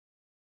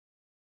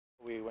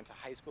We went to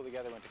high school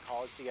together, went to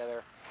college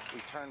together. We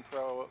turned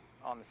pro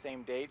on the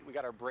same date. We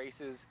got our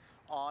braces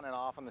on and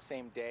off on the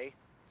same day.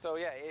 So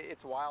yeah,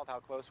 it's wild how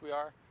close we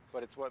are,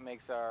 but it's what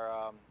makes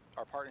our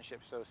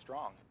partnership so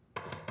strong.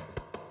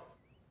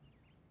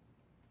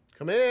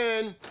 Come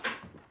in.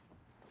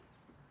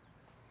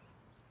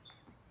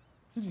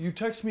 You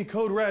text me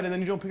code red and then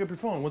you don't pick up your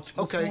phone. What's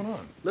going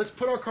on? Let's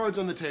put our cards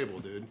on the table,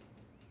 dude.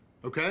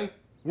 Okay?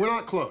 We're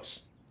not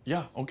close.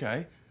 Yeah,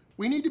 okay.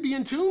 We need to be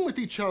in tune with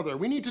each other.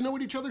 We need to know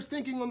what each other's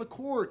thinking on the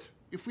court.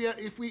 If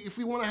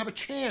we want to have a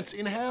chance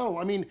in hell.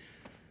 I mean,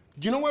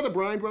 do you know why the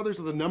Bryan brothers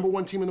are the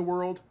 #1 team in the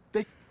world?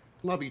 They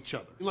love each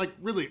other. Like,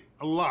 really,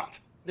 a lot.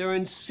 They're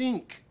in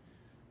sync.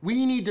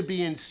 We need to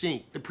be in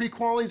sync. The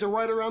pre-qualies are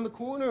right around the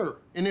corner.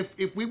 And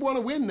if we want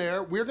to win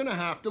there, we're going to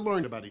have to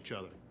learn about each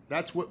other.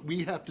 That's what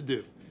we have to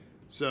do.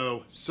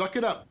 So, suck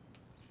it up.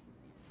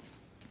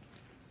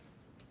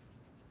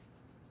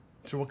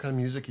 So what kind of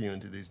music are you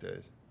into these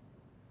days?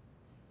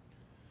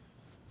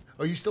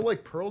 Oh, you still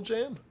like Pearl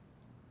Jam?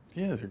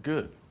 Yeah, they're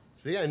good.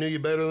 See, I knew you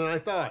better than I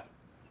thought.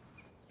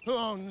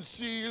 On the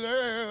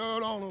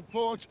ceiling, on the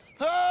porch,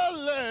 a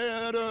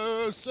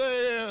letter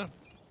said,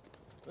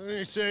 and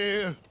he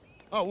said,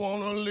 I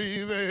wanna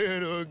leave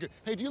it again.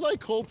 Hey, do you like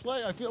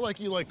Coldplay? I feel like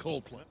you like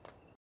Coldplay.